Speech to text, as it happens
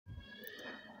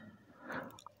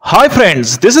Hi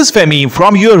friends, this is Femi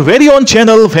from your very own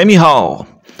channel Femi How.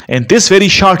 In this very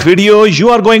short video, you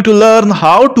are going to learn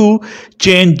how to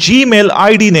change Gmail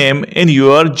ID name in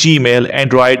your Gmail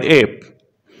Android app.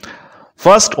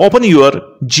 First, open your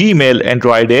Gmail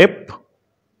Android app.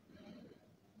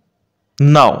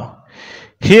 Now,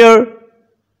 here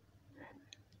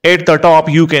at the top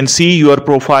you can see your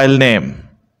profile name.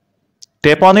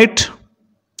 Tap on it.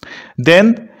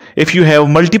 Then if you have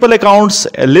multiple accounts,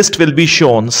 a list will be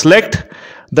shown. Select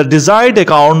the desired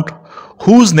account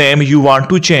whose name you want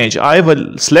to change. I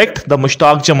will select the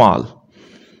Mushtaq Jamal.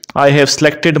 I have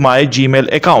selected my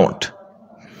Gmail account.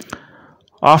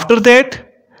 After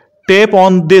that, tap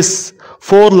on this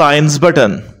 4 lines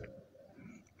button.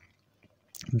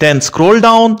 Then scroll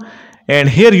down and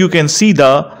here you can see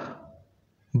the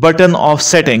button of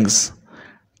settings.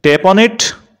 Tap on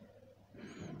it.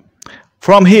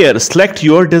 From here, select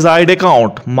your desired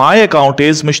account. My account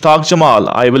is Mushtaq Jamal.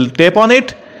 I will tap on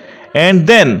it and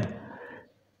then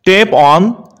tap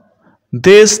on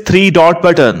this 3 dot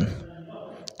button.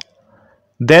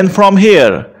 Then from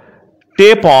here,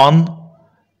 tap on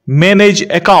Manage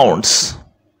Accounts.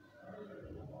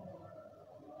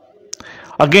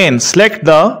 Again, select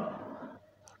the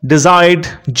desired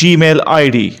Gmail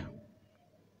ID.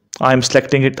 I am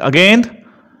selecting it again.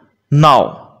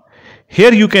 Now,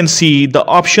 here you can see the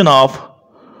option of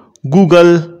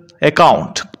Google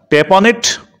account. Tap on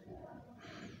it.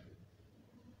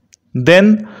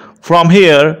 Then from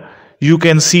here you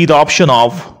can see the option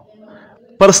of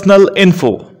personal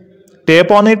info.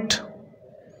 Tap on it.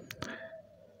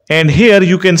 And here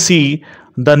you can see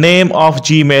the name of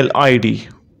Gmail ID.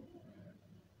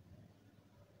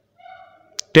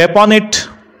 Tap on it.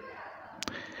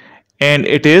 And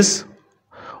it is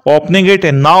opening it,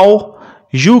 and now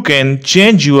you can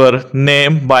change your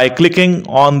name by clicking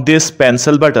on this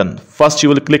pencil button. First you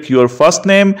will click your first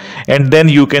name and then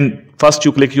you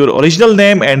click your original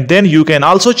name and then you can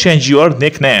also change your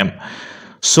nickname.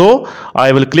 So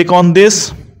I will click on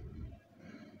this.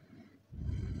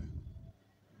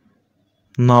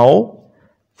 Now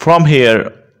from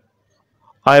here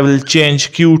I will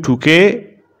change Q to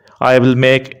K. I will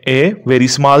make a very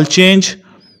small change.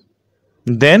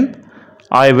 Then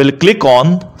I will click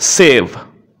on Save.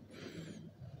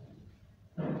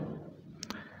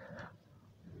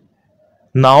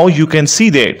 Now you can see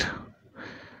that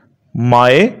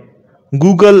my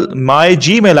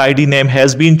Gmail ID name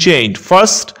has been changed.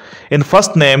 First, in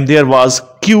first name there was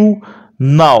Q,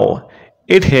 now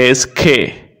it has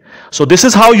K. So this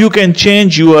is how you can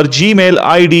change your Gmail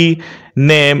ID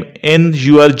name in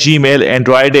your Gmail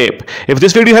Android app. If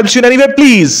this video helps you in any way,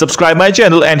 please subscribe my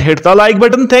channel and hit the like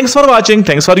button. Thanks for watching.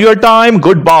 Thanks for your time.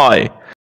 Goodbye.